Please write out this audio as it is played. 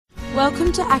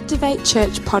Welcome to Activate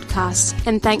Church podcast,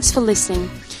 and thanks for listening.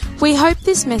 We hope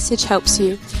this message helps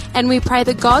you, and we pray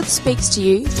that God speaks to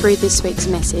you through this week's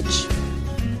message.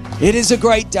 It is a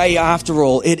great day after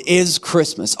all. It is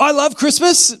Christmas. I love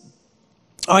Christmas.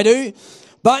 I do.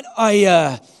 But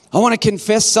I want to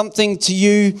confess something to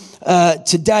you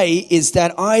today, is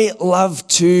that I love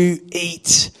to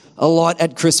eat a lot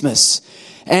at Christmas.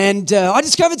 And I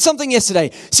discovered something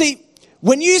yesterday. See,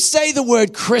 when you say the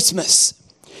word Christmas,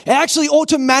 it actually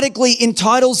automatically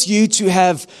entitles you to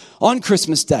have, on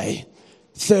Christmas Day,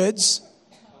 thirds,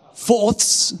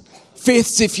 fourths,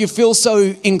 fifths, if you feel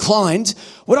so inclined.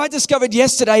 What I discovered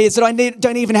yesterday is that I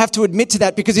don't even have to admit to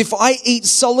that, because if I eat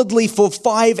solidly for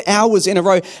 5 hours in a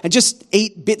row and just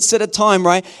eat bits at a time,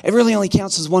 right, it really only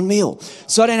counts as one meal.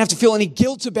 So I don't have to feel any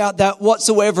guilt about that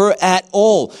whatsoever at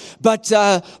all. But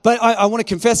I want to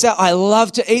confess that I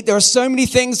love to eat. There are so many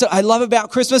things that I love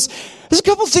about Christmas. There's a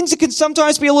couple of things that can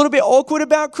sometimes be a little bit awkward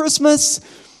about Christmas.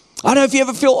 I don't know if you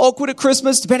ever feel awkward at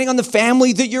Christmas, depending on the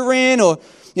family that you're in, or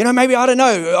maybe, I don't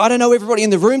know everybody in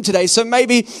the room today. So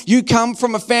maybe you come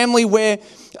from a family where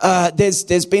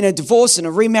there's been a divorce and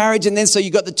a remarriage, and then so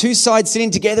you got the two sides sitting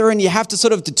together, and you have to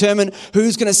sort of determine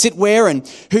who's going to sit where and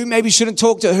who maybe shouldn't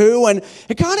talk to who, and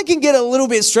it kind of can get a little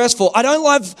bit stressful. I don't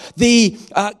love the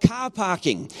car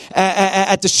parking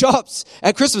at the shops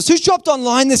at Christmas. Who shopped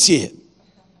online this year?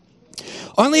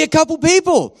 Only a couple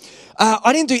people.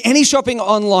 I didn't do any shopping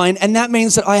online, and that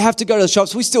means that I have to go to the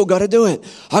shops. We still got to do it.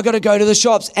 I got to go to the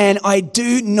shops, and I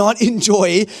do not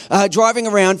enjoy driving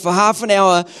around for half an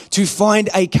hour to find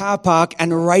a car park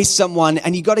and race someone,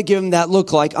 and you got to give them that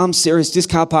look like, I'm serious, this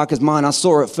car park is mine, I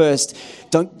saw it first.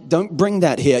 Don't bring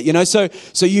that here,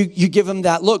 So you give them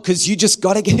that look, because you just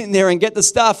got to get in there and get the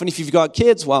stuff, and if you've got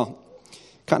kids, well,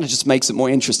 kind of just makes it more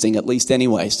interesting, at least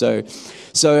anyway. So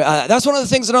that's one of the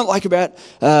things I don't like about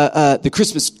the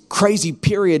Christmas crazy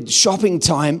period shopping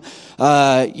time.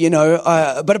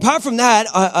 But apart from that,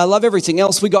 I love everything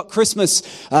else. We got Christmas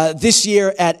this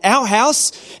year at our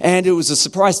house, and it was a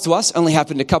surprise to us. Only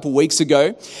happened a couple weeks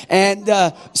ago. And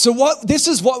this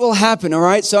is what will happen, all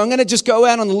right? So I'm going to just go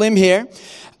out on the limb here.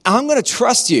 I'm going to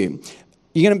trust you.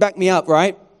 You're going to back me up,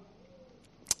 right?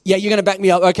 Yeah, you're going to back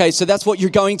me up. Okay, so that's what you're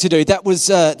going to do. That was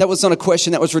not a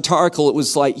question. That was rhetorical. It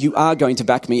was like, you are going to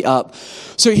back me up.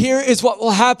 So here is what will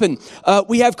happen.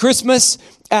 We have Christmas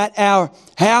at our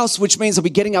house, which means I'll be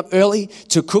getting up early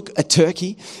to cook a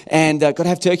turkey. And got to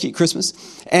have turkey at Christmas.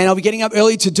 And I'll be getting up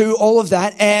early to do all of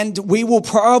that. And we will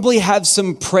probably have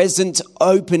some presents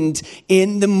opened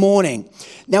in the morning.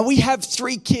 Now, we have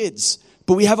 3 kids,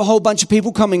 but we have a whole bunch of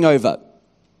people coming over.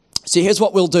 So here's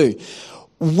what we'll do.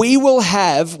 We will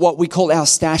have what we call our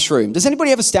stash room. Does anybody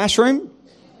have a stash room?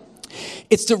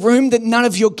 It's the room that none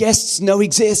of your guests know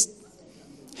exists.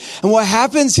 And what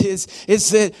happens is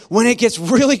that when it gets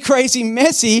really crazy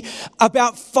messy,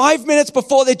 about 5 minutes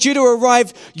before they're due to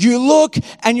arrive, you look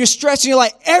and you're stressed and you're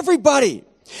like, everybody,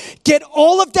 get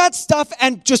all of that stuff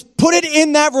and just put it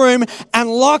in that room and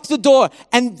lock the door.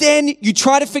 And then you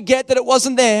try to forget that it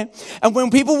wasn't there. And when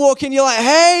people walk in, you're like,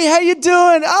 hey, how you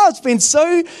doing? Oh, it's been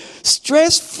so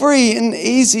stress-free and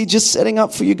easy just setting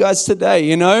up for you guys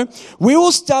today, We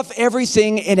will stuff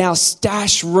everything in our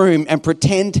stash room and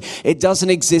pretend it doesn't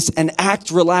exist and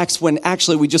act relaxed when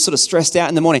actually we just sort of stressed out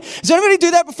in the morning. Does anybody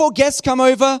do that before guests come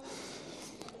over?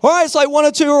 All right, it's like 1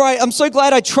 or 2. All right, I'm so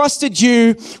glad I trusted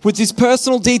you with these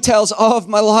personal details of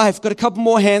my life. Got a couple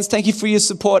more hands. Thank you for your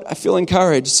support. I feel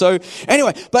encouraged. So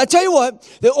anyway, but I tell you what,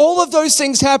 that all of those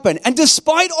things happen. And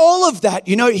despite all of that,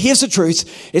 here's the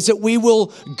truth, is that we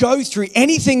will go through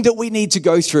anything that we need to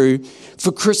go through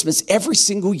for Christmas every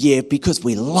single year, because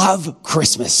we love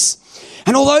Christmas.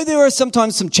 And although there are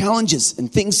sometimes some challenges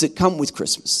and things that come with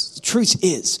Christmas, the truth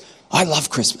is, I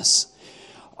love Christmas.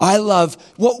 I love,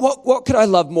 what could I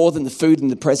love more than the food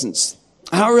and the presents?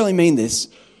 And I really mean this.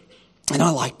 And I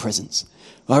like presents.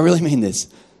 I really mean this.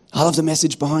 I love the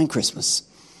message behind Christmas.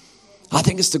 I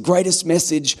think it's the greatest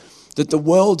message that the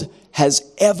world has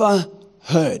ever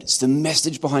heard. It's the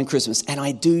message behind Christmas. And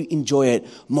I do enjoy it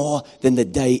more than the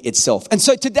day itself. And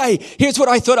so today, here's what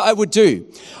I thought I would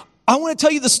do. I want to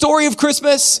tell you the story of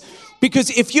Christmas.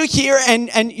 Because if you're here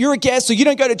and you're a guest, or you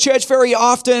don't go to church very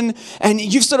often, and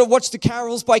you've sort of watched the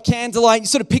carols by candlelight, you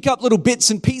sort of pick up little bits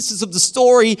and pieces of the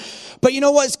story. But you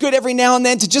know what? It's good every now and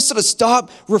then to just sort of stop,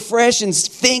 refresh, and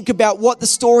think about what the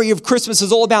story of Christmas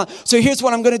is all about. So here's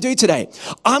what I'm going to do today.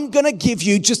 I'm going to give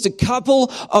you just a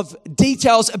couple of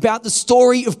details about the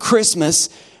story of Christmas,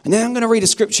 And then I'm going to read a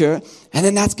scripture, and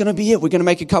then that's going to be it. We're going to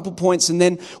make a couple points, and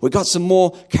then we've got some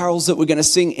more carols that we're going to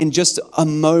sing in just a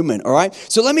moment, all right?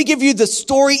 So let me give you the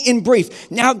story in brief.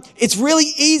 Now, it's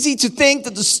really easy to think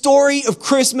that the story of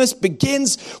Christmas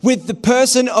begins with the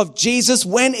person of Jesus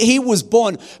when he was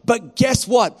born. But guess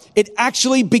what? It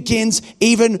actually begins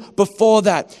even before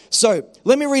that. So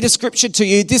let me read a scripture to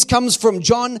you. This comes from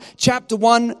John chapter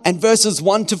 1 and verses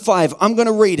 1 to 5. I'm going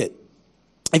to read it.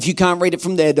 If you can't read it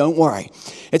from there, don't worry.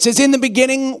 It says, in the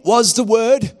beginning was the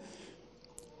Word,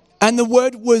 and the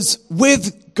Word was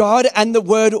with God, and the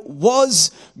Word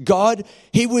was God.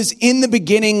 He was in the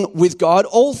beginning with God.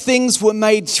 All things were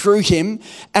made through him,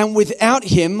 and without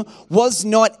him was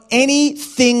not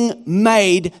anything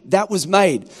made that was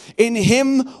made. In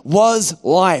him was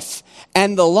life,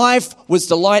 and the life was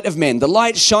the light of men. The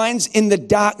light shines in the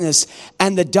darkness,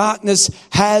 and the darkness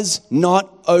has not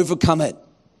overcome it.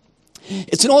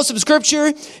 It's an awesome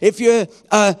scripture. If you're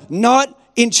not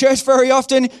in church very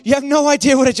often, you have no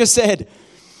idea what I just said.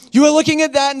 You are looking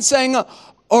at that and saying,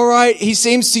 all right, he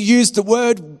seems to use the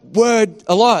word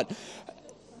a lot.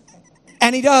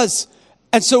 And he does.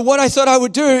 And so what I thought I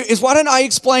would do is, why don't I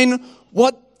explain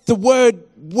what the word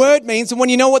means? And when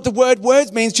you know what the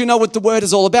word means, you know what the word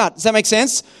is all about. Does that make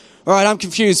sense? All right, I'm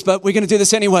confused, but we're going to do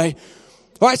this anyway.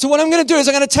 All right, so what I'm going to do is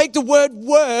I'm going to take the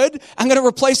word, I'm going to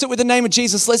replace it with the name of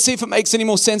Jesus. Let's see if it makes any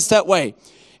more sense that way.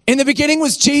 In the beginning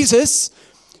was Jesus,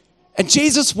 and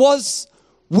Jesus was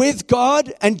with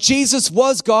God, and Jesus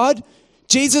was God.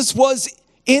 Jesus was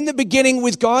in the beginning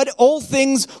with God. All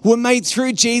things were made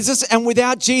through Jesus, and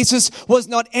without Jesus was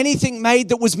not anything made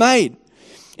that was made.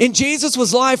 In Jesus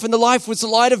was life, and the life was the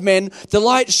light of men. The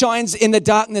light shines in the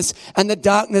darkness, and the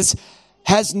darkness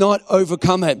has not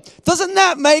overcome it. Doesn't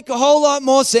that make a whole lot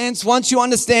more sense once you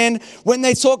understand when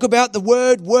they talk about the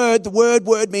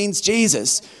word means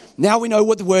Jesus. Now we know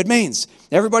what the word means.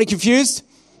 Everybody confused?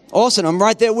 Awesome. I'm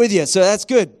right there with you. So that's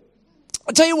good.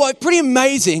 I'll tell you what, pretty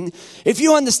amazing. If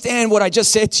you understand what I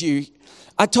just said to you,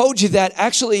 I told you that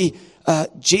actually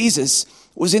Jesus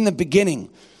was in the beginning,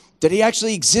 that he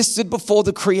actually existed before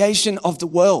the creation of the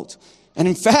world. And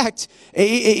in fact,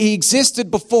 he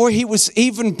existed before he was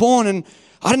even born. And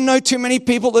I don't know too many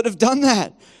people that have done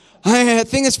that. I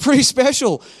think it's pretty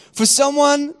special for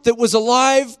someone that was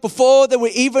alive before they were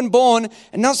even born,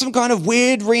 and not some kind of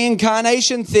weird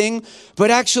reincarnation thing, but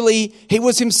actually he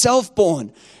was himself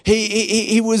born.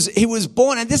 He was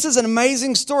born, and this is an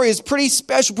amazing story. It's pretty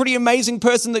special, pretty amazing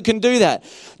person that can do that.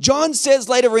 John says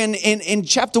later in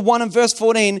chapter 1 and verse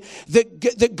 14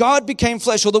 that God became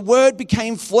flesh, or the Word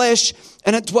became flesh,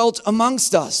 and it dwelt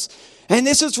amongst us. And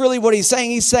this is really what he's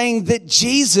saying. He's saying that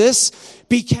Jesus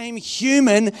became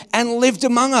human and lived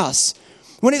among us.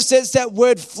 When it says that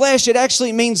word flesh, it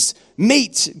actually means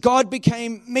meat. God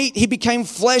became meat. He became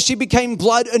flesh. He became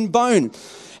blood and bone.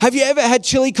 Have you ever had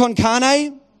chili con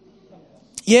carne?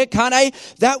 Yeah, carne.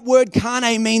 That word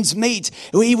carne means meat.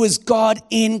 He was God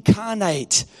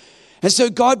incarnate. And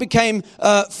so God became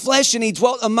flesh and he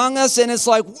dwelt among us. And it's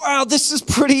like, wow, this is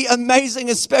pretty amazing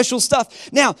and special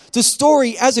stuff. Now, the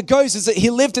story as it goes is that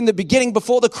he lived in the beginning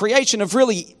before the creation of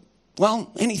really,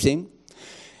 well, anything.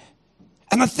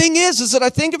 And the thing is that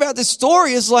I think about this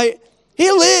story is like,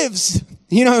 he lives,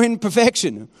 in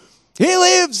perfection. He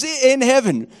lives in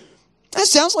heaven. That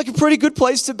sounds like a pretty good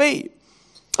place to be.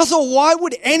 I thought, why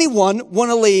would anyone want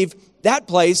to leave that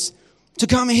place to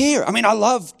come here? I mean, I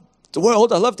love the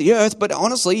world, I love the earth, but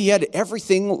honestly, he had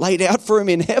everything laid out for him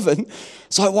in heaven.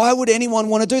 So why would anyone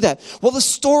want to do that? Well, the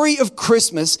story of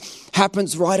Christmas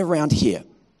happens right around here.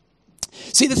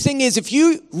 See, the thing is, if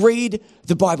you read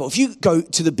the Bible, if you go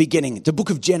to the beginning, the book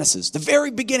of Genesis, the very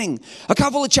beginning, a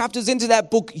couple of chapters into that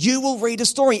book, you will read a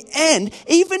story. And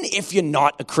even if you're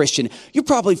not a Christian, you're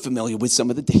probably familiar with some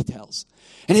of the details.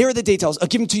 And here are the details. I'll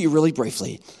give them to you really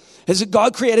briefly. Is that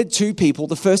God created two people,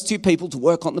 the first two people to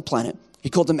work on the planet. He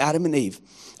called them Adam and Eve.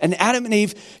 And Adam and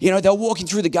Eve, they were walking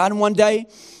through the garden one day,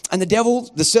 and the devil,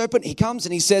 the serpent, he comes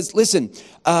and he says, listen,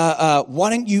 why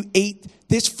don't you eat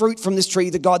this fruit from this tree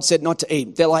that God said not to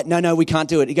eat? They're like, no, we can't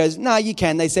do it. He goes, no, you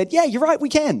can. They said, yeah, you're right, we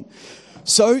can.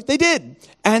 So they did.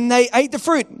 And they ate the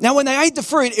fruit. Now, when they ate the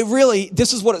fruit,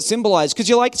 this is what it symbolized. Because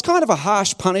you're like, it's kind of a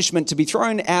harsh punishment to be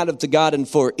thrown out of the garden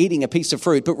for eating a piece of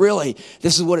fruit. But really,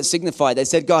 this is what it signified. They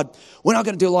said, God, we're not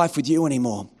going to do life with you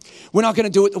anymore. We're not going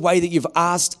to do it the way that you've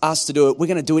asked us to do it. We're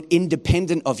going to do it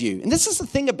independent of you. And this is the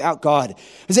thing about God,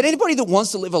 is that anybody that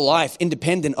wants to live a life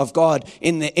independent of God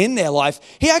in their life,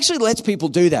 he actually lets people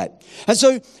do that. And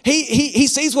so he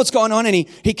sees what's going on, and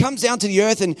he comes down to the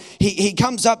earth, and he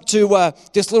comes up to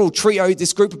this little trio,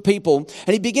 this group of people,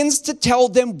 and he begins to tell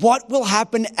them what will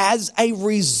happen as a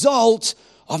result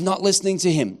of not listening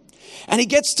to him. And he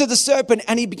gets to the serpent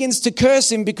and he begins to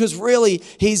curse him because really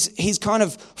he's kind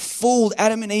of fooled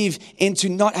Adam and Eve into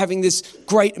not having this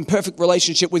great and perfect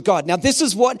relationship with God. Now, this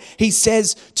is what he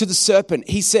says to the serpent.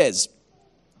 He says,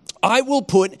 I will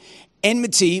put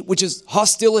enmity, which is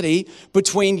hostility,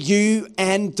 between you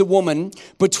and the woman,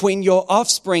 between your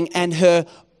offspring and her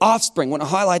offspring. I want to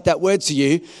highlight that word to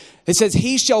you. It says,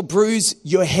 he shall bruise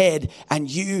your head and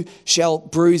you shall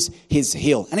bruise his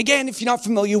heel. And again, if you're not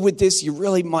familiar with this, you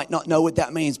really might not know what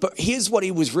that means. But here's what he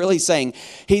was really saying.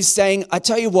 He's saying, I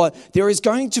tell you what, there is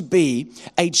going to be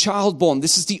a child born.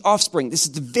 This is the offspring. This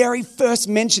is the very first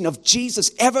mention of Jesus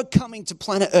ever coming to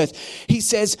planet Earth. He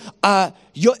says, I'm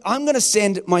going to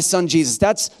send my son Jesus.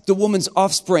 That's the woman's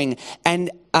offspring.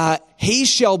 And he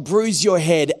shall bruise your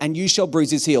head and you shall bruise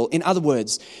his heel. In other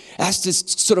words, that's this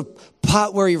sort of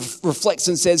part where he reflects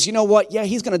and says, you know what? Yeah,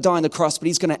 he's going to die on the cross, but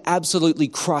he's going to absolutely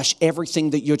crush everything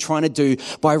that you're trying to do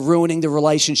by ruining the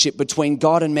relationship between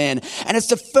God and man. And it's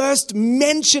the first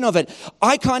mention of it.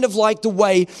 I kind of like the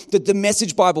way that the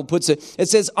Message Bible puts it. It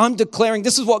says, I'm declaring,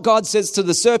 this is what God says to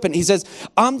the serpent. He says,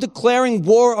 I'm declaring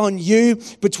war on you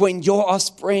between your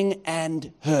offspring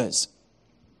and hers.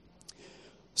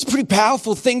 It's a pretty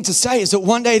powerful thing to say, is that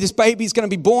one day this baby is going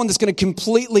to be born that's going to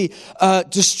completely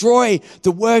destroy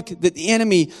the work that the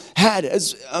enemy had.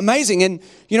 It's amazing. And,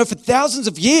 you know, for thousands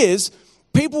of years,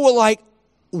 people were like,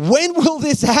 when will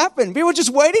this happen? People were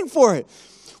just waiting for it.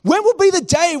 When will be the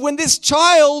day when this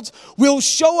child will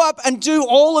show up and do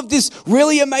all of this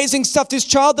really amazing stuff? This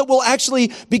child that will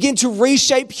actually begin to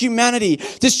reshape humanity.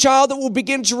 This child that will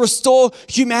begin to restore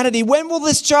humanity. When will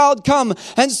this child come?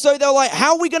 And so they're like,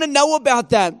 how are we going to know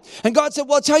about that? And God said,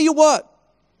 well, I'll tell you what.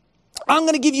 I'm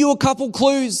going to give you a couple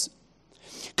clues.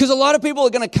 Because a lot of people are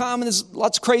going to come, and there's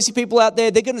lots of crazy people out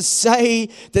there. They're going to say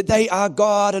that they are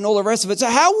God and all the rest of it. So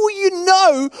how will you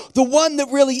know the one that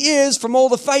really is from all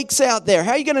the fakes out there?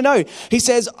 How are you going to know? He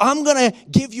says, I'm going to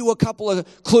give you a couple of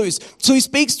clues. So he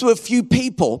speaks to a few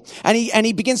people, and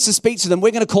he begins to speak to them.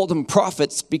 We're going to call them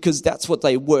prophets because that's what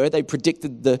they were. They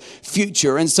predicted the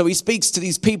future. And so he speaks to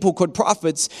these people called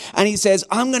prophets, and he says,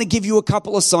 I'm going to give you a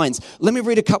couple of signs. Let me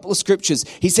read a couple of scriptures.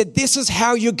 He said, this is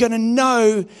how you're going to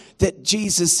know that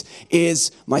Jesus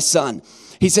is my son.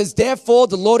 He says, therefore,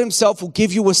 the Lord himself will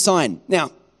give you a sign.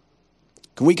 Now,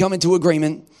 can we come into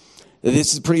agreement that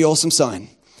this is a pretty awesome sign?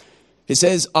 It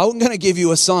says, I'm going to give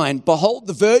you a sign. Behold,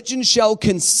 the virgin shall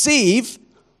conceive.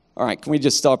 All right, can we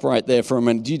just stop right there for a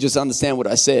minute? Do you just understand what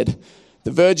I said?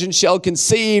 The virgin shall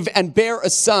conceive and bear a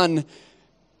son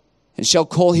and shall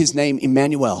call his name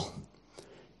Emmanuel.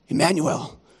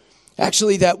 Emmanuel.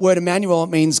 Actually, that word Emmanuel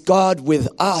means God with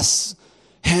us.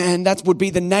 And that would be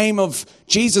the name of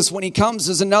Jesus when he comes.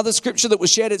 There's another scripture that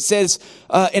was shared. It says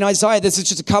in Isaiah, this is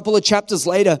just a couple of chapters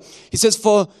later. He says,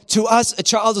 for to us a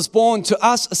child is born, to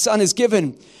us a son is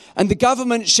given, and the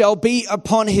government shall be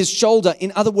upon his shoulder.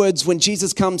 In other words, when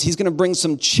Jesus comes, he's going to bring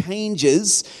some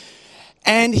changes,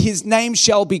 and his name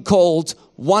shall be called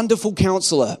Wonderful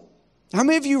Counselor. How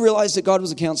many of you realize that God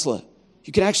was a counselor?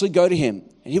 You can actually go to him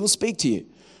and he will speak to you.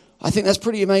 I think that's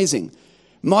pretty amazing.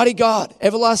 Mighty God,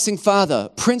 everlasting Father,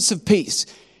 Prince of Peace.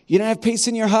 You don't have peace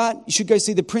in your heart? You should go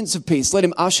see the Prince of Peace. Let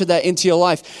him usher that into your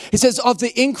life. It says, of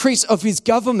the increase of his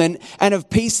government and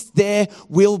of peace there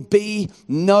will be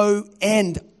no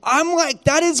end. I'm like,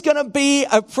 that is going to be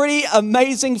a pretty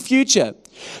amazing future.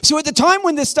 So at the time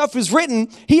when this stuff is written,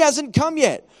 he hasn't come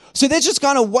yet. So they're just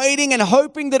kind of waiting and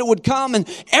hoping that it would come. And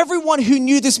everyone who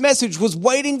knew this message was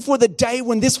waiting for the day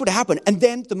when this would happen. And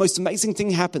then the most amazing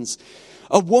thing happens.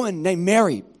 A woman named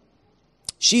Mary,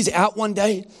 she's out one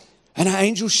day and an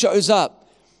angel shows up.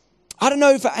 I don't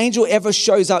know if an angel ever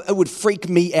shows up, it would freak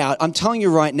me out. I'm telling you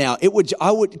right now,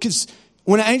 because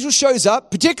when an angel shows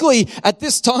up, particularly at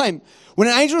this time, when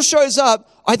an angel shows up,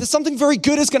 either something very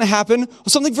good is going to happen or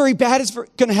something very bad is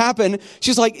going to happen.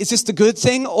 She's like, is this the good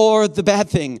thing or the bad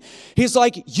thing? He's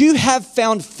like, you have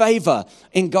found favor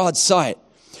in God's sight.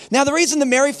 Now, the reason that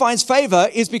Mary finds favor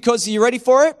is because, are you ready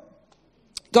for it?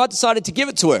 God decided to give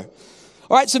it to her.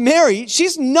 All right, so Mary,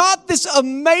 she's not this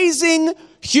amazing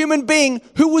human being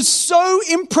who was so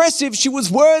impressive she was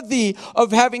worthy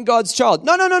of having God's child.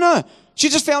 No. She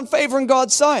just found favor in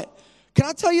God's sight. Can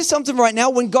I tell you something right now?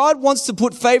 When God wants to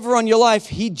put favor on your life,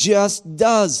 he just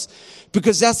does.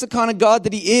 Because that's the kind of God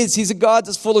that he is. He's a God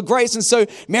that's full of grace. And so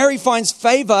Mary finds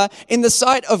favor in the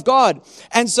sight of God.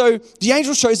 And so the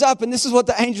angel shows up, and this is what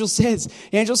the angel says.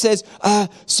 The angel says,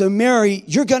 so Mary,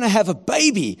 you're going to have a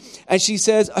baby. And she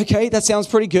says, okay, that sounds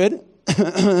pretty good.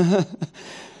 I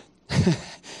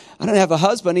don't have a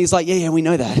husband. He's like, yeah, we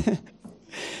know that.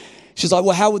 She's like,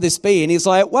 well, how would this be? And he's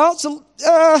like, well, it's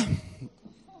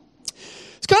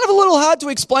kind of a little hard to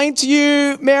explain to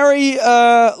you, Mary.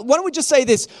 Why don't we just say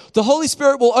this? The Holy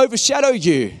Spirit will overshadow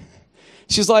you.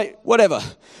 She's like, whatever.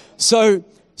 So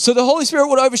the Holy Spirit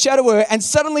would overshadow her, and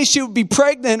suddenly she would be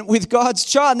pregnant with God's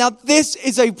child. Now, this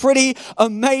is a pretty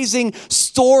amazing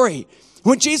story.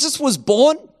 When Jesus was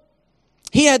born,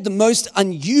 he had the most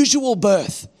unusual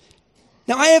birth.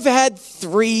 Now, I have had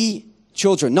 3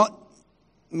 children, not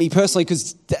me personally,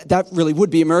 because that really would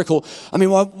be a miracle. I mean,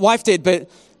 my wife did, but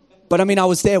I mean, I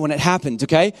was there when it happened,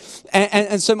 okay?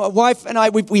 And so my wife and I,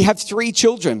 we have 3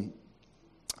 children.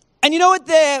 And you know, at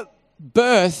their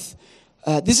birth,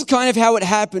 this is kind of how it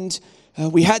happened.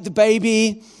 We had the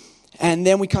baby, and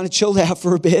then we kind of chilled out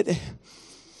for a bit.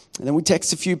 And then we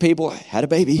texted a few people, I had a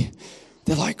baby.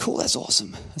 They're like, cool, that's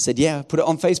awesome. I said, yeah, put it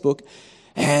on Facebook.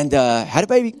 And had a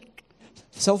baby,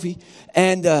 selfie.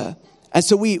 And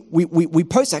so we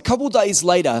posted. A couple of days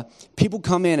later, people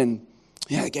come in and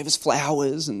they gave us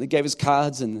flowers and they gave us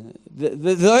cards. And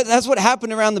that's what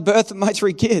happened around the birth of my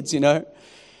 3 kids, you know.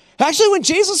 Actually, when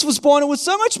Jesus was born, it was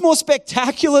so much more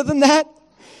spectacular than that.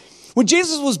 When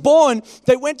Jesus was born,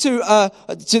 they went to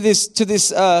this.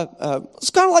 It's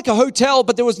kind of like a hotel,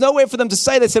 but there was nowhere for them to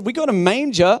stay. They said, "We got a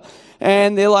manger,"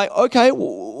 and they're like, "Okay,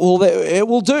 well, it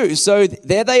will do." So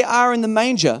there they are in the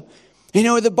manger. You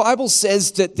know, the Bible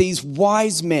says that these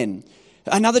wise men.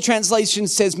 Another translation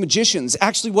says magicians.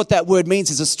 Actually, what that word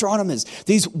means is astronomers.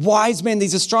 These wise men,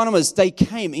 these astronomers, they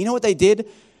came. You know what they did?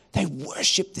 They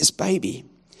worshipped this baby.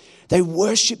 They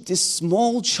worshipped this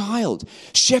small child.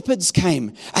 Shepherds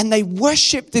came and they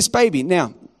worshipped this baby.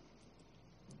 Now,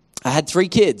 I had 3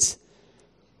 kids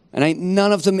and ain't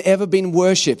none of them ever been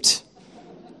worshipped.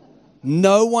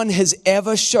 No one has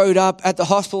ever showed up at the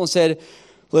hospital and said,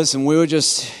 listen,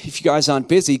 if you guys aren't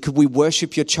busy, could we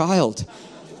worship your child?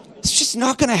 It's just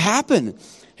not going to happen.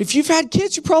 If you've had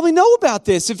kids, you probably know about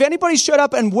this. If anybody showed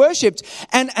up and worshipped,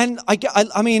 and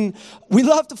I mean, we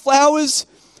love the flowers,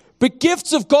 but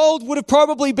gifts of gold would have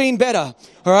probably been better,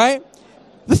 all right?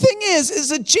 The thing is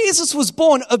that Jesus was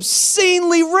born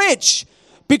obscenely rich,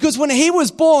 because when he was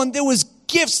born, there was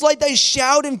gifts, like they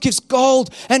showered him gifts,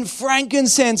 gold and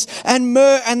frankincense and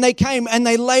myrrh, and they came and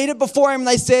they laid it before him and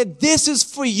they said, this is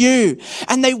for you.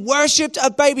 And they worshipped a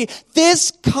baby.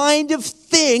 This kind of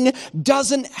thing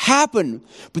doesn't happen.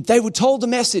 But they were told the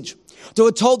message. They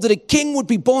were told that a king would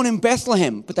be born in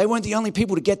Bethlehem, but they weren't the only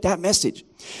people to get that message.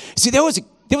 See, there was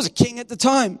a king at the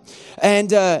time,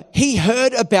 and he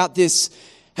heard about this.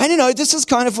 And you know, this is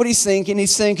kind of what he's thinking.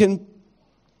 He's thinking,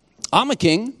 I'm a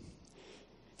king.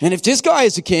 And if this guy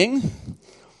is a king,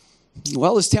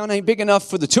 well, this town ain't big enough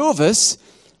for the 2 of us.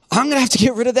 I'm going to have to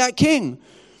get rid of that king.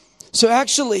 So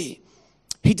actually,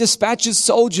 he dispatches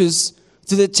soldiers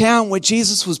to the town where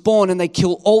Jesus was born, and they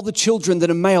kill all the children that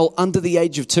are male under the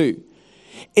age of 2.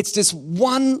 It's this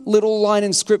one little line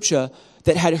in scripture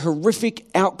that had horrific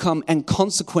outcome and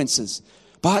consequences.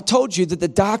 But I told you that the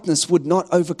darkness would not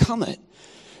overcome it.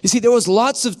 You see, there was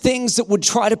lots of things that would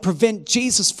try to prevent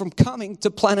Jesus from coming to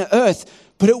planet Earth,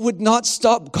 but it would not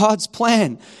stop God's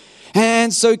plan.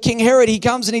 And so King Herod, he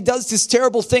comes and he does this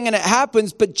terrible thing, and it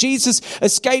happens, but Jesus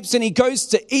escapes and he goes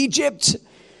to Egypt.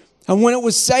 And when it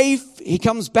was safe, he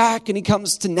comes back and he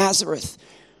comes to Nazareth.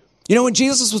 You know, when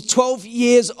Jesus was 12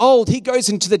 years old, he goes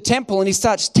into the temple and he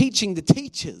starts teaching the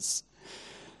teachers.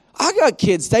 I got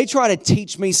kids, they try to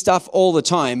teach me stuff all the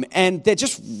time, and they're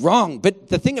just wrong. But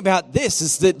the thing about this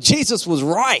is that Jesus was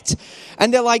right.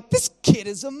 And they're like, this kid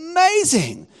is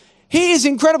amazing. He is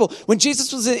incredible. When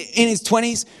Jesus was in his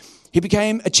 20s, he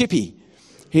became a chippy.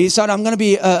 He decided, I'm going to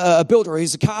be a builder.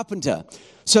 He's a carpenter.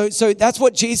 So that's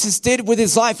what Jesus did with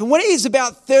his life. And when he's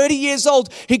about 30 years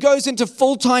old, he goes into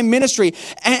full-time ministry.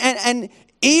 And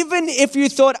even if you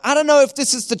thought, I don't know if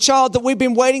this is the child that we've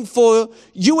been waiting for,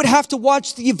 you would have to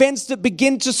watch the events that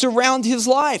begin to surround his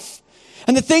life.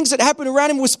 And the things that happened around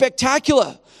him were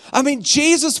spectacular. I mean,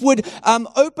 Jesus would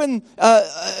open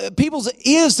people's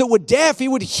ears that were deaf. He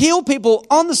would heal people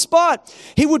on the spot.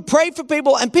 He would pray for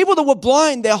people, and people that were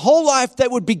blind their whole life, they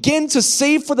would begin to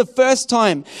see for the first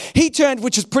time. He turned,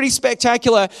 which is pretty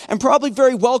spectacular and probably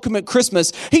very welcome at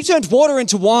Christmas, he turned water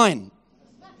into wine.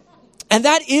 And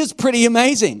that is pretty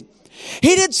amazing.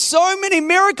 He did so many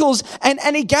miracles,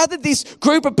 and he gathered this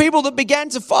group of people that began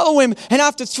to follow him. And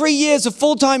after 3 years of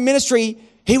full-time ministry,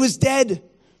 he was dead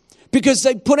because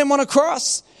they put him on a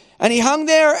cross, and he hung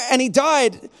there and he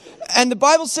died. And the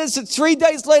Bible says that 3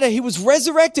 days later, he was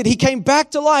resurrected. He came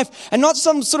back to life, and not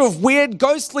some sort of weird,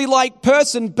 ghostly-like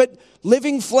person, but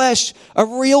living flesh, a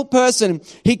real person.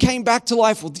 He came back to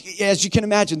life. Well, as you can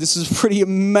imagine, this is a pretty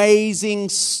amazing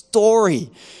story.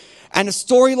 And a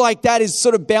story like that is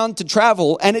sort of bound to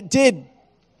travel, and it did.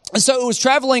 And so it was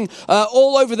traveling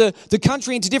all over the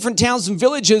country into different towns and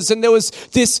villages. And there was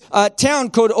this town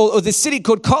called, or this city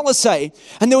called Colossae.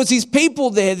 And there was these people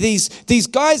there, these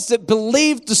guys that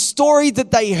believed the story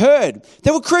that they heard.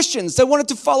 They were Christians. They wanted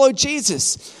to follow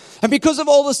Jesus. And because of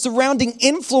all the surrounding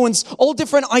influence, all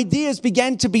different ideas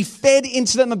began to be fed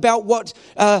into them about what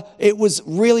it was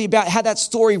really about, how that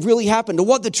story really happened, or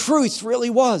what the truth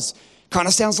really was. Kind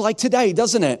of sounds like today,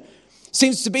 doesn't it?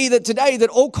 Seems to be that today that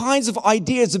all kinds of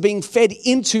ideas are being fed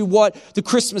into what the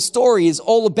Christmas story is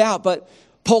all about. But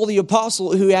Paul the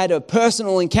Apostle, who had a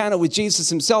personal encounter with Jesus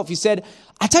himself, he said,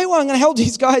 I tell you what, I'm going to help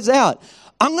these guys out.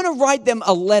 I'm going to write them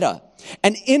a letter.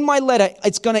 And in my letter,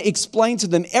 it's going to explain to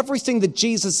them everything that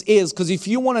Jesus is. Because if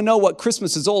you want to know what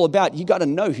Christmas is all about, you got to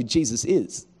know who Jesus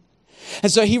is.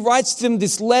 And so he writes them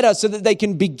this letter so that they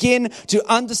can begin to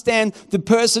understand the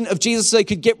person of Jesus, so they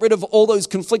could get rid of all those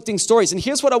conflicting stories. And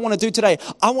here's what I want to do today.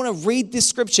 I want to read this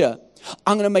scripture.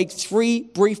 I'm going to make 3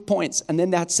 brief points, and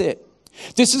then that's it.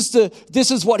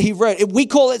 This is what he wrote. We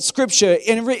call it scripture.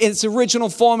 In its original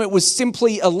form, it was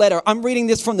simply a letter. I'm reading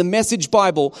this from the Message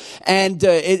Bible, and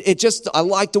I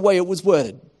like the way it was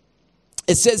worded.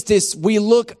 It says this: we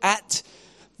look at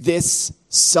this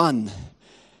sun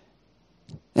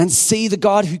and see the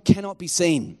God who cannot be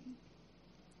seen.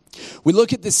 We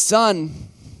look at this sun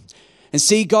and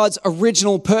see God's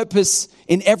original purpose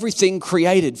in everything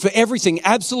created. For everything,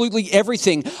 absolutely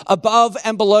everything, above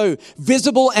and below,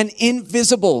 visible and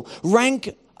invisible,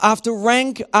 rank after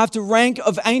rank after rank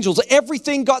of angels.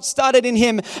 Everything got started in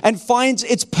him and finds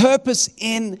its purpose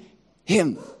in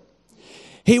him.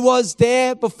 He was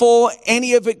there before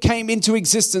any of it came into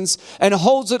existence and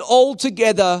holds it all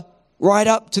together right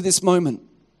up to this moment.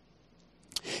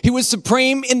 He was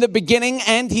supreme in the beginning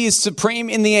and he is supreme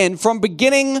in the end. From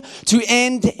beginning to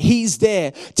end, he's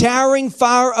there, towering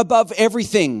far above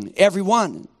everything,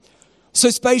 everyone.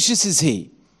 So spacious is he,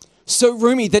 so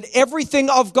roomy that everything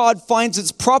of God finds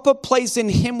its proper place in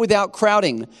him without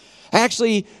crowding.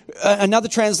 Actually, another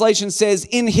translation says,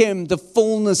 in him the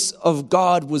fullness of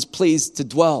God was pleased to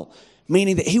dwell,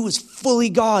 meaning that he was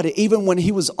fully God even when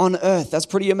he was on earth. That's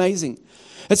pretty amazing.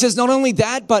 It says not only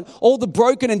that, but all the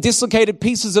broken and dislocated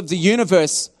pieces of the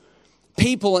universe,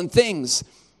 people and things,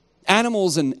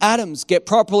 animals and atoms get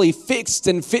properly fixed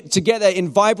and fit together in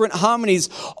vibrant harmonies,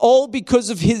 all because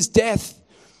of his death,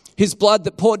 his blood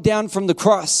that poured down from the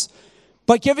cross.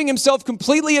 By giving himself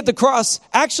completely at the cross,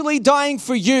 actually dying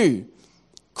for you,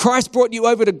 Christ brought you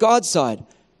over to God's side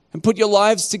and put your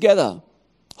lives together,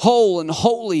 whole and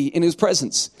holy in his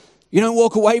presence. You don't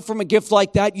walk away from a gift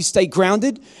like that. You stay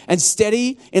grounded and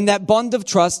steady in that bond of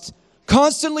trust,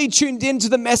 constantly tuned into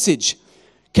the message,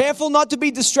 careful not to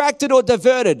be distracted or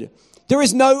diverted. There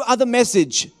is no other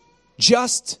message,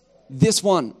 just this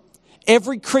one.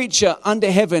 Every creature under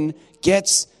heaven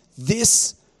gets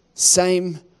this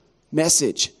same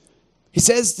message. He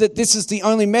says that this is the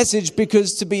only message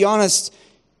because, to be honest,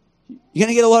 you're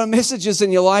going to get a lot of messages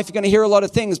in your life. You're going to hear a lot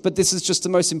of things, but this is just the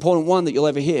most important one that you'll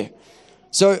ever hear.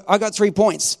 So I got 3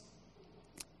 points.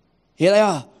 Here they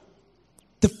are.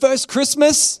 The first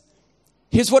Christmas,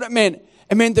 here's what it meant.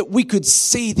 It meant that we could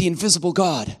see the invisible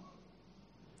God.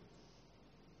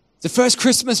 The first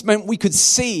Christmas meant we could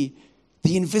see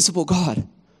the invisible God.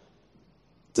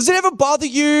 Does it ever bother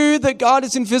you that God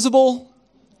is invisible?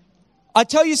 I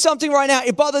tell you something right now,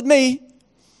 it bothered me.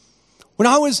 When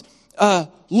I was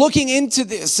looking into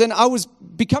this and I was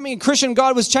becoming a Christian,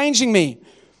 God was changing me.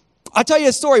 I'll tell you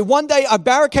a story. One day I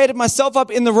barricaded myself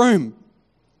up in the room.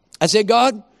 I said,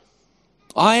 God,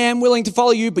 I am willing to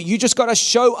follow you, but you just got to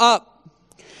show up.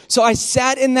 So I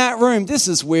sat in that room. This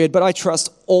is weird, but I trust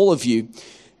all of you,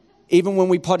 even when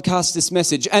we podcast this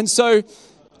message. And so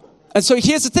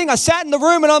here's the thing. I sat in the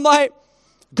room and I'm like,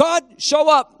 God, show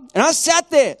up. And I sat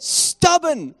there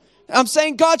stubborn. I'm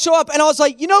saying, God, show up. And I was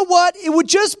like, you know what? It would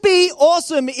just be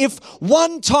awesome if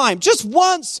one time, just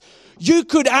once, you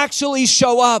could actually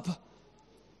show up.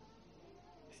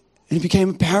 And it became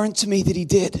apparent to me that he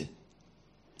did.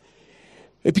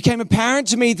 It became apparent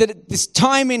to me that at this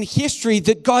time in history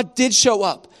that God did show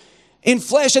up in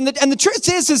flesh. And the truth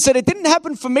is that it didn't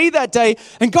happen for me that day.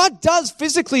 And God does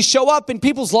physically show up in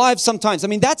people's lives sometimes. I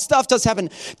mean, that stuff does happen.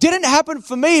 Didn't happen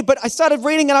for me, but I started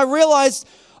reading and I realized,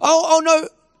 oh no,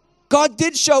 God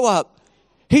did show up.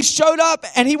 He showed up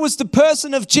and he was the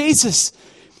person of Jesus.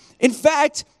 In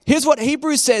fact, here's what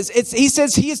Hebrews says. He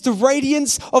says he is the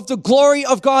radiance of the glory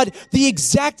of God, the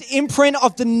exact imprint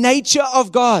of the nature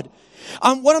of God.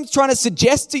 What I'm trying to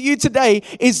suggest to you today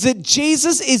is that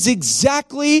Jesus is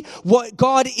exactly what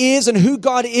God is and who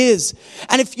God is.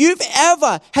 And if you've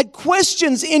ever had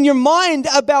questions in your mind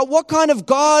about what kind of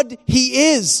God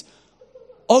he is,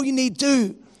 All you need to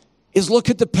do is look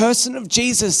at the person of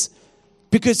Jesus,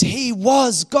 because he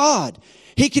was God.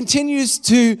 He continues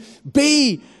to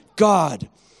be God.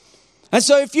 And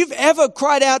so if you've ever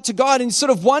cried out to God and you're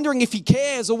sort of wondering if he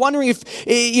cares, or wondering if,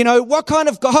 what kind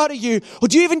of God are you? Or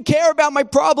do you even care about my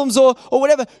problems or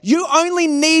whatever? You only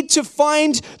need to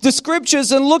find the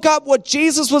scriptures and look up what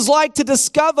Jesus was like to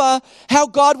discover how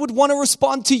God would want to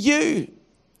respond to you.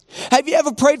 Have you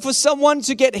ever prayed for someone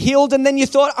to get healed and then you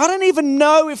thought, I don't even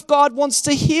know if God wants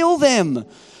to heal them.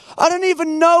 I don't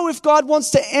even know if God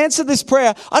wants to answer this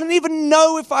prayer. I don't even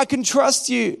know if I can trust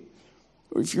you.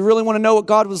 Or if you really want to know what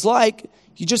God was like,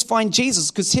 you just find Jesus.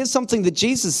 Because here's something that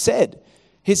Jesus said.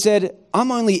 He said,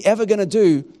 I'm only ever going to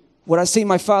do what I see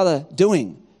my Father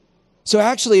doing. So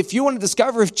actually, if you want to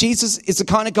discover if Jesus is the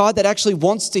kind of God that actually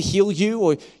wants to heal you,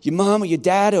 or your mom or your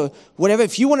dad or whatever,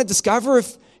 if you want to discover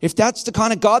if that's the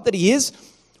kind of God that he is,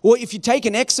 or if you take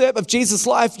an excerpt of Jesus'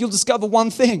 life, you'll discover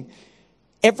one thing.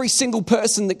 Every single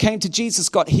person that came to Jesus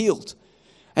got healed.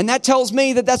 And that tells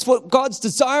me that that's what God's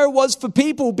desire was for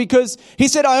people, because he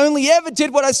said, I only ever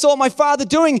did what I saw my Father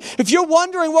doing. If you're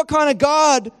wondering what kind of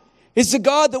God is the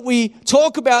God that we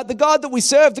talk about, the God that we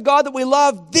serve, the God that we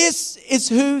love, this is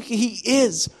who he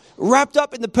is, wrapped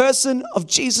up in the person of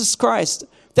Jesus Christ.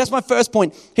 That's my first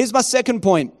point. Here's my second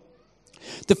point.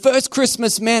 The first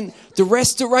Christmas meant the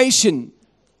restoration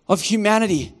of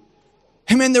humanity.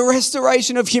 Amen, the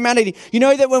restoration of humanity. You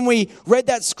know that when we read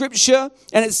that scripture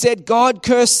and it said God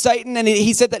cursed Satan and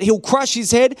he said that he'll crush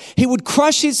his head, he would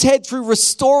crush his head through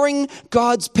restoring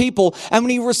God's people. And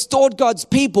when he restored God's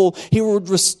people, he would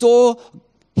restore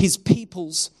his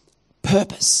people's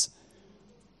purpose.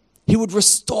 He would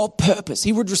restore purpose.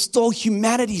 He would restore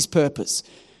humanity's purpose.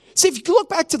 See, if you look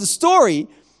back to the story,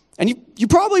 and you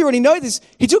probably already know this,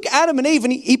 he took Adam and Eve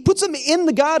and he puts them in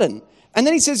the garden. And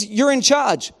then he says, you're in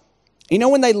charge. You know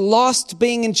when they lost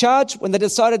being in charge? When they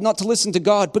decided not to listen to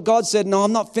God. But God said, no,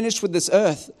 I'm not finished with this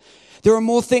earth. There are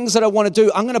more things that I want to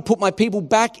do. I'm going to put my people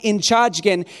back in charge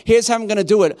again. Here's how I'm going to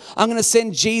do it. I'm going to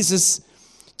send Jesus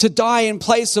to die in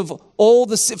place of for all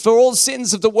the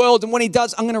sins of the world. And when he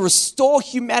does, I'm going to restore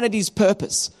humanity's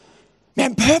purpose.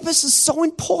 Man, purpose is so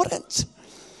important.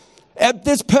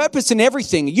 There's purpose in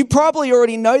everything. You probably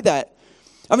already know that.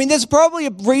 I mean, there's probably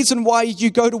a reason why you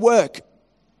go to work.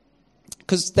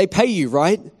 Because they pay you,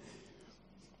 right?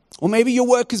 Or maybe your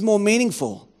work is more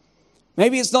meaningful.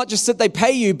 Maybe it's not just that they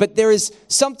pay you, but there is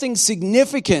something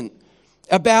significant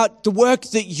about the work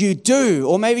that you do.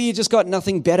 Or maybe you just got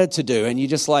nothing better to do and you're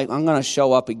just like, I'm going to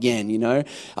show up again, you know.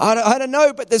 I don't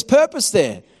know, but there's purpose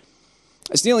there.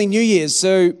 It's nearly New Year's,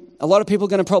 so a lot of people are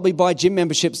going to probably buy gym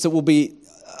memberships that will be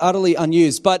utterly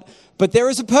unused. But there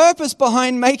is a purpose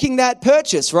behind making that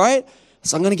purchase, right?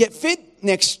 So I'm going to get fit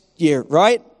next year,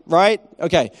 right? Right?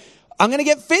 Okay. I'm going to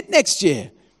get fit next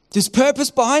year. There's purpose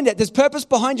behind it. There's purpose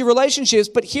behind your relationships.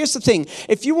 But here's the thing.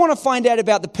 If you want to find out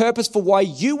about the purpose for why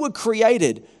you were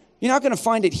created, you're not going to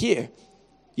find it here.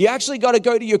 You actually got to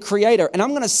go to your Creator. And I'm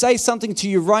going to say something to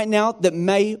you right now that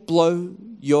may blow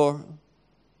your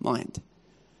mind.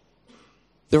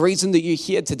 The reason that you're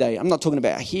here today, I'm not talking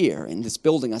about here in this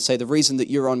building. I say the reason that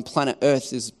you're on planet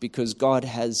Earth is because God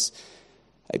has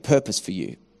a purpose for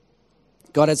you.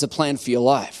 God has a plan for your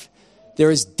life.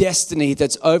 There is destiny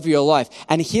that's over your life.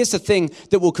 And here's the thing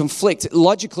that will conflict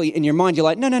logically in your mind. You're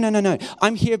like, no.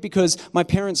 I'm here because my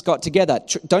parents got together.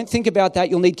 Don't think about that.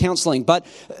 You'll need counseling. But,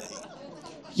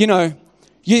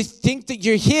 you think that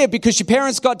you're here because your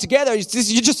parents got together.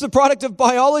 You're just the product of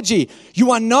biology.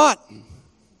 You are not.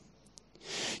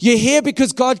 You're here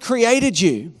because God created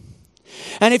you.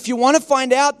 And if you want to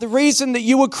find out the reason that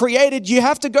you were created, you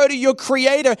have to go to your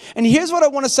Creator. And here's what I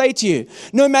want to say to you.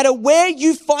 No matter where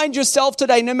you find yourself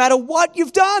today, no matter what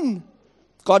you've done,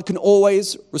 God can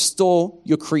always restore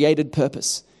your created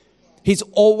purpose. He's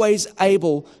always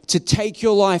able to take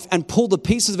your life and pull the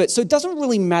pieces of it. So it doesn't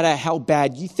really matter how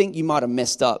bad you think you might have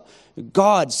messed up.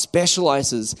 God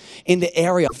specializes in the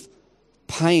area of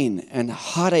pain and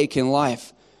heartache in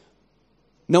life.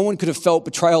 No one could have felt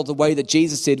betrayal the way that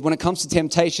Jesus did. When it comes to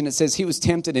temptation, it says he was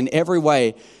tempted in every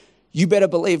way. You better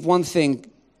believe one thing,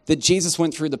 that Jesus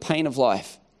went through the pain of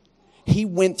life. He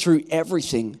went through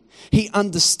everything. He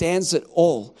understands it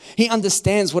all. He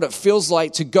understands what it feels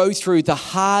like to go through the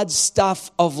hard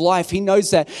stuff of life. He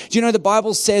knows that. Do you know the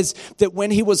Bible says that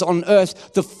when he was on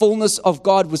earth, the fullness of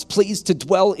God was pleased to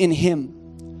dwell in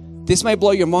him? This may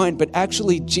blow your mind, but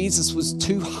actually Jesus was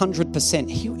 200%.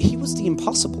 He was the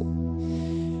impossible.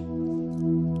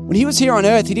 When he was here on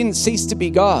earth, he didn't cease to be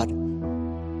God. He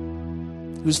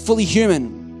was fully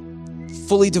human,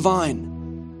 fully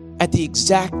divine, at the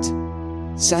exact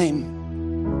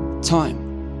same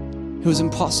time. It was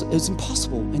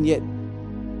impossible, and yet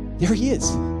there he is.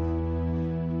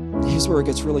 Here's where it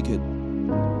gets really good.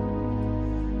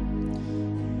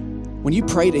 When you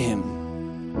pray to him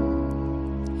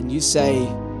and you say,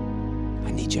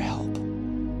 I need your help,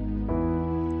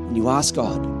 when you ask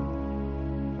God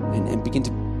and begin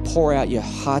to pour out your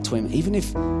heart to him, even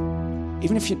if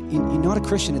you're not a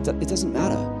Christian, it doesn't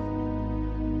matter.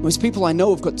 Most people I know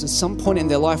have got to some point in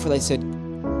their life where they said,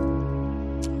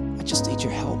 I just need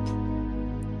your help.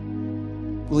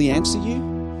 Will he answer you?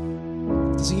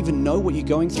 Does he even know what you're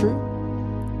going through?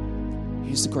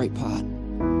 Here's the great part.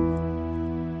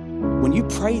 When you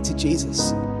pray to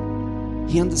Jesus,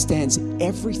 he understands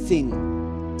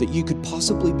everything that you could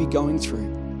possibly be going through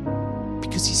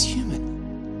because he's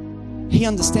human. He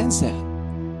understands that.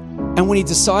 And when he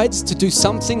decides to do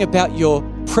something about your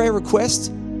prayer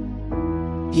request,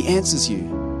 he answers you,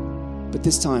 but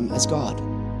this time as God.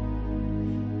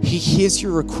 He hears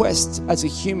your request as a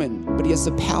human, but he has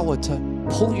the power to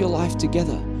pull your life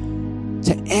together,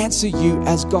 to answer you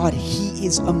as God. He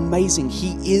is amazing.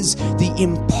 He is the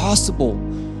impossible.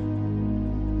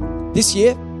 This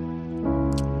year,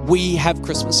 we have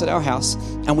Christmas at our house,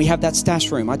 and we have that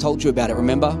stash room. I told you about it,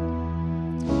 remember?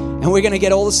 And we're going to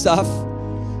get all the stuff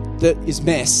that is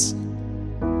mess.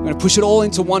 We're going to push it all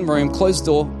into one room, close the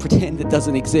door, pretend it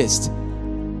doesn't exist.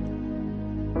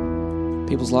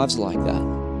 People's lives are like that.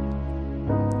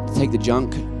 They take the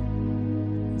junk,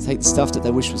 take the stuff that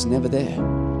they wish was never there.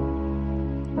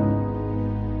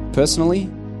 Personally,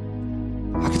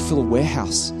 I could fill a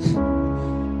warehouse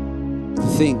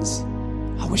with things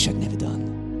I wish I'd never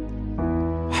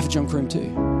done. I have a junk room too.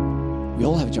 We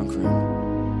all have a junk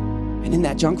room. And in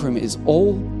that junk room is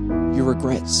all your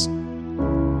regrets,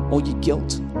 all your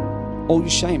guilt, all your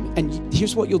shame. And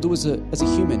here's what you'll do as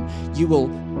a human. You will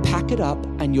pack it up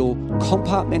and you'll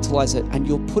compartmentalize it and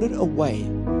you'll put it away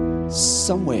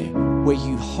somewhere where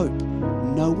you hope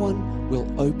no one will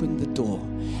open the door.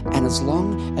 And as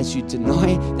long as you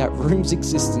deny that room's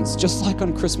existence, just like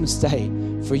on Christmas Day,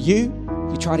 for you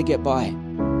try to get by.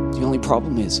 The only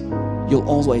problem is you'll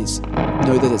always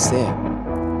know that it's there.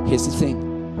 Here's the thing.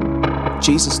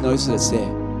 Jesus knows that it's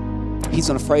there. He's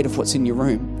not afraid of what's in your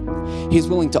room. He's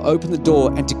willing to open the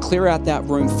door and to clear out that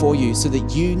room for you so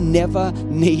that you never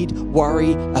need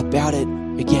worry about it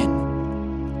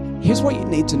again. Here's what you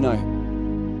need to know.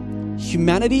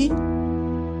 Humanity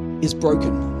is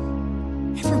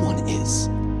broken. Everyone is.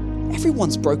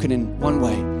 Everyone's broken in one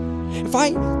way. If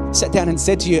I sat down and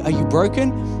said to you, are you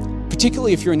broken?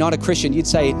 Particularly if you're not a Christian, you'd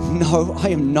say, no, I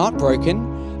am not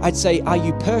broken. I'd say, are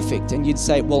you perfect? And you'd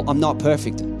say, well, I'm not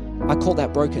perfect. I call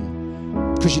that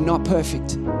broken because you're not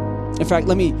perfect. In fact,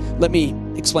 let me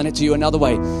explain it to you another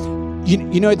way.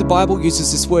 You know the Bible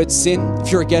uses this word sin.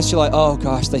 If you're a guest, you're like, oh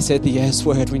gosh, they said the S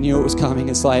word. We knew it was coming.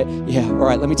 It's like, yeah, all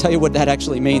right, let me tell you what that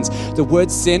actually means. The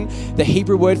word sin, the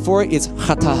Hebrew word for it is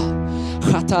chata.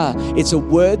 Chata, it's a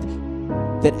word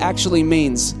that actually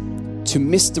means to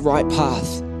miss the right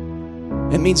path.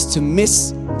 It means to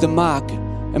miss the mark.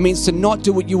 It means to not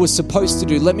do what you were supposed to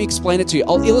do. Let me explain it to you.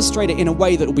 I'll illustrate it in a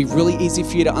way that will be really easy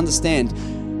for you to understand.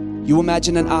 You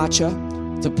imagine an archer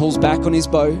that pulls back on his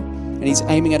bow and he's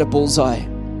aiming at a bullseye.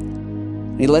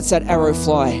 And he lets that arrow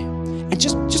fly. And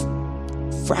just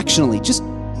fractionally, just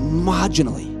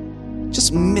marginally,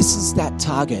 just misses that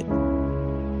target.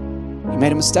 He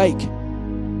made a mistake.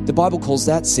 The Bible calls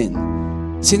that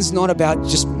sin. Sin's not about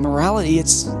just morality.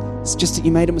 It's just that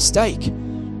you made a mistake.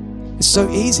 It's so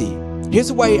easy. Here's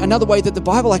another way that the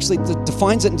Bible actually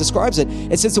defines it and describes it.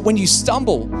 It says that when you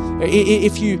stumble,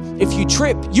 if you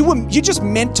trip, you just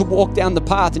meant to walk down the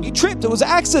path and you tripped. It was an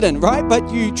accident, right? But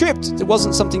you tripped. It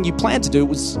wasn't something you planned to do. It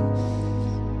was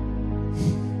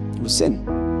sin.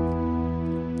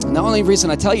 And the only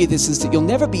reason I tell you this is that you'll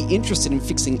never be interested in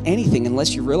fixing anything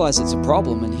unless you realize it's a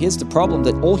problem. And here's the problem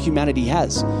that all humanity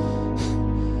has.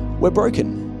 We're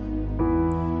broken.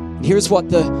 And here's what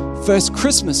the first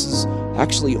Christmas is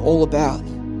actually all about.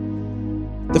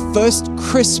 The first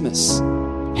Christmas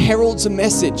heralds a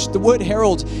message. The word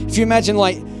herald, if you imagine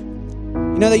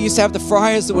they used to have the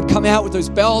friars that would come out with those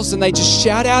bells and they just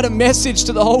shout out a message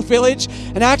to the whole village.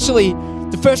 And actually,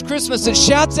 the first Christmas, it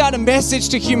shouts out a message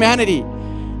to humanity.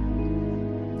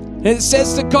 And it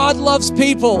says that God loves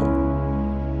people.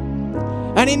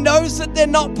 And he knows that they're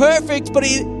not perfect, but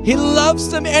he loves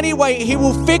them anyway. He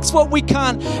will fix what we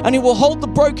can't, and he will hold the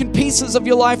broken pieces of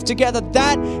your life together.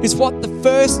 That is what the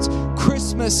first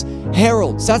Christmas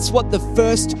heralds. That's what the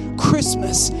first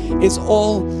Christmas is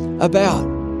all about.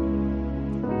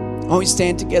 When we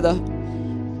stand together,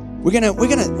 we're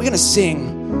gonna sing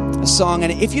a song,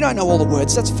 and if you don't know all the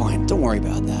words, that's fine. Don't worry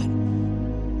about that.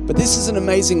 But this is an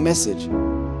amazing message.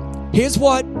 Here's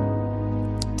what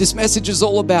this message is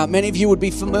all about. Many of you would be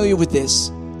familiar with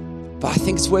this, but I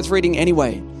think it's worth reading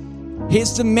anyway.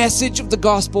 Here's the message of the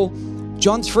gospel.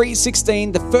 John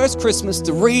 3:16, the first Christmas,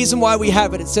 the reason why we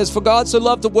have it. It says, "For God so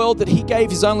loved the world that he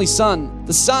gave his only son,"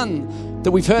 the son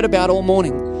that we've heard about all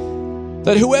morning,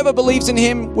 "that whoever believes in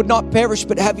him would not perish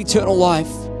but have eternal life."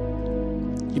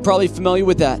 You're probably familiar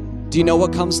with that. Do you know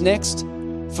what comes next?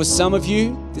 For some of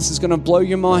you, this is going to blow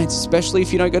your minds, especially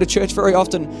if you don't go to church very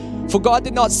often. "For God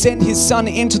did not send his son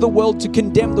into the world to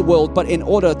condemn the world, but in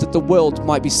order that the world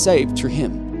might be saved through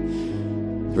him."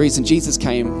 The reason Jesus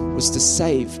came was to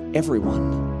save everyone,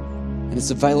 and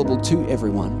it's available to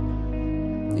everyone.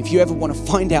 If you ever want to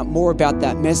find out more about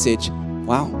that message,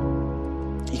 wow,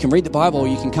 you can read the Bible or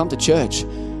you can come to church.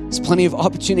 There's plenty of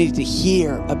opportunity to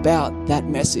hear about that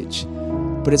message,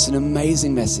 but it's an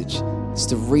amazing message. It's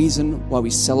the reason why we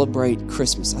celebrate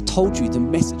Christmas. I told you the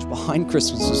message behind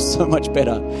Christmas was so much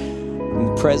better than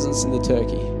the presents and the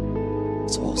turkey.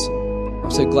 It's awesome.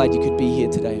 I'm so glad you could be here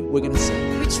today. We're going to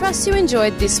sing. We trust you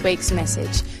enjoyed this week's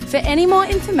message. For any more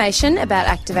information about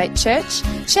Activate Church,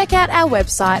 check out our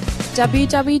website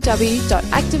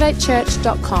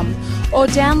www.activatechurch.com or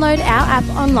download our app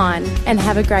online, and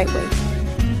have a great week.